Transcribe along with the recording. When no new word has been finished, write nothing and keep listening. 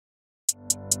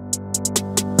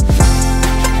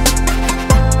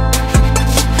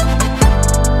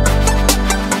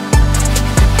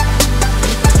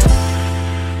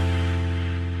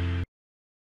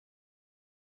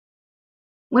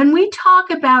When we talk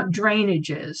about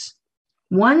drainages,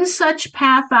 one such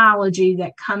pathology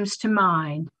that comes to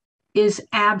mind is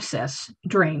abscess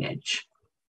drainage.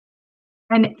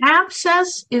 An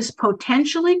abscess is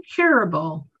potentially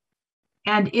curable,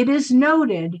 and it is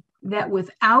noted that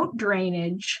without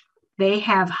drainage, they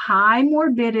have high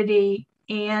morbidity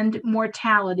and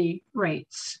mortality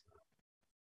rates.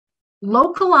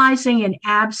 Localizing an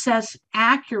abscess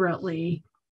accurately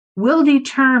will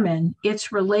determine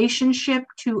its relationship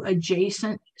to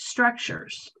adjacent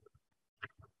structures.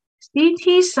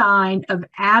 CT sign of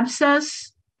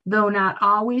abscess, though not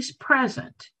always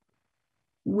present,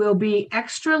 will be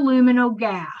extraluminal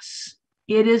gas.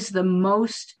 It is the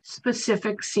most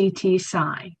specific CT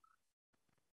sign.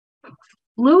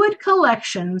 Fluid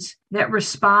collections that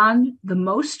respond the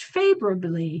most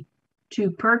favorably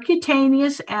to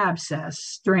percutaneous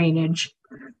abscess drainage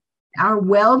are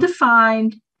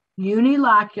well-defined,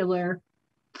 unilocular,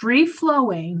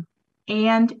 free-flowing,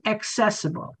 and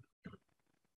accessible.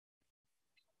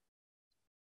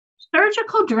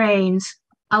 Surgical drains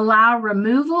allow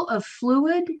removal of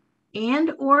fluid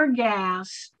and or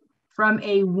gas from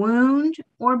a wound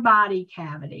or body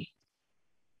cavity.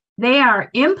 They are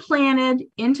implanted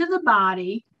into the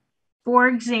body, for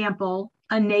example,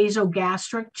 a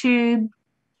nasogastric tube,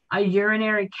 a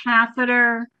urinary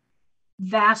catheter,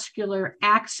 vascular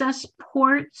access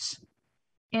ports,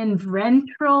 and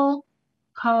ventral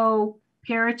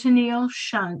co-peritoneal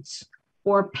shunts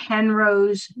or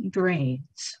Penrose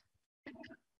drains.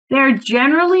 They're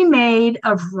generally made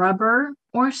of rubber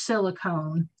or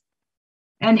silicone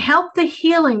and help the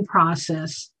healing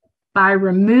process by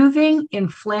removing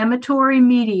inflammatory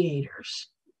mediators,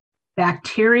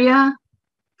 bacteria,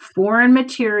 foreign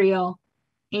material,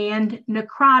 and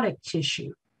necrotic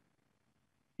tissue.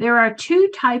 There are two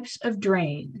types of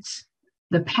drains,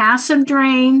 the passive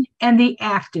drain and the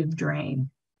active drain.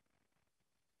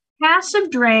 Passive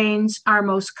drains are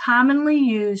most commonly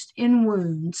used in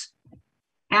wounds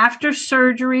after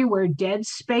surgery where dead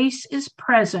space is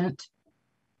present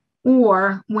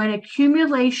or when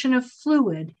accumulation of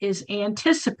fluid is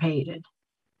anticipated.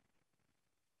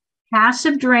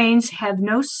 Passive drains have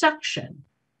no suction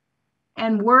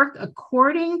and work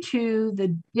according to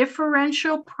the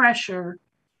differential pressure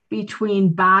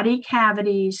between body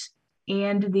cavities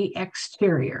and the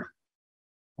exterior.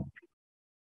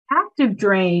 Active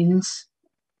drains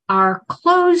are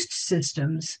closed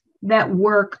systems that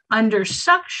work under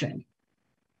suction,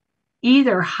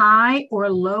 either high or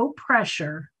low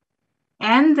pressure,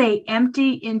 and they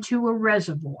empty into a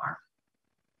reservoir.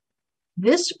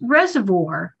 This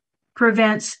reservoir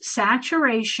prevents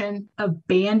saturation of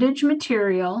bandage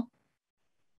material,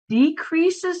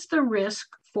 decreases the risk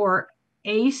for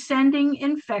ascending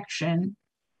infection,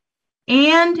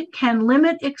 and can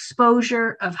limit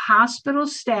exposure of hospital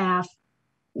staff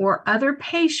or other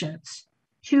patients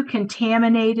to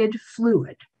contaminated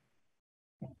fluid.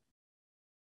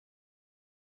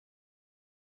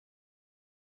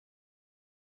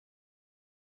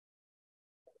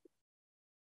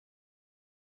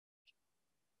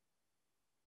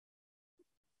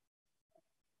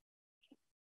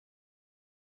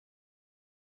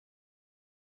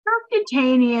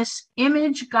 Percutaneous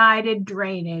image-guided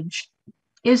drainage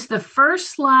is the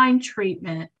first-line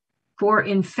treatment for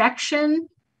infection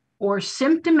or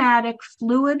symptomatic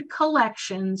fluid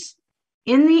collections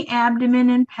in the abdomen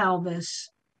and pelvis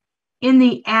in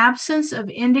the absence of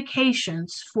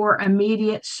indications for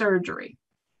immediate surgery.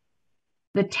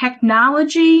 The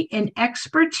technology and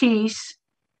expertise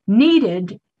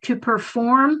needed to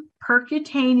perform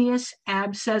percutaneous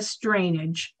abscess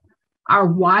drainage are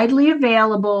widely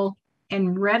available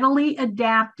and readily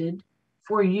adapted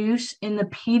for use in the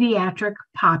pediatric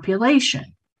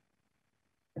population.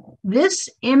 This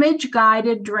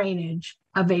image-guided drainage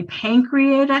of a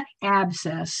pancreatic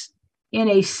abscess in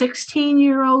a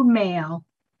 16-year-old male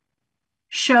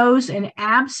shows an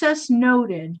abscess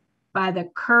noted by the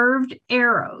curved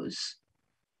arrows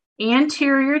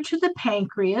anterior to the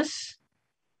pancreas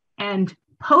and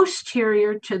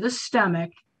posterior to the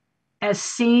stomach, as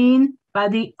seen by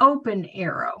the open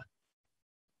arrow.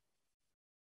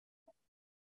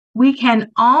 We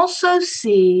can also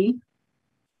see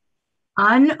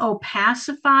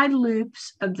unopacified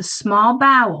loops of the small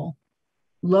bowel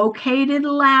located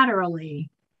laterally,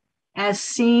 as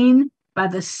seen by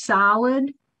the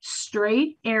solid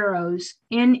straight arrows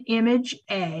in image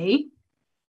A,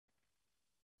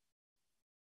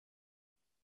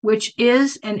 which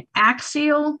is an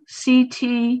axial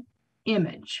CT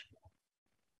image.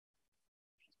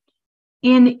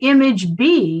 In image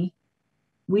B,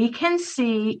 we can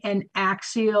see an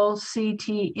axial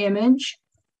CT image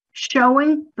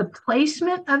showing the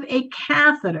placement of a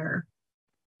catheter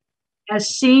as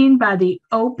seen by the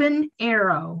open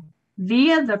arrow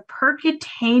via the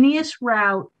percutaneous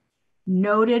route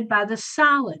noted by the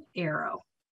solid arrow.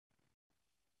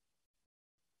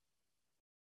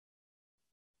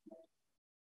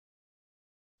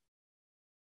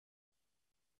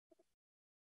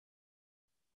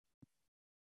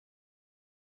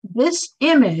 This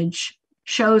image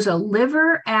shows a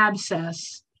liver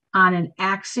abscess on an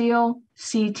axial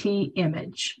CT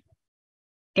image.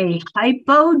 A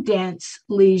hypodense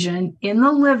lesion in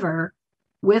the liver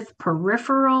with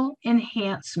peripheral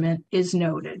enhancement is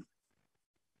noted.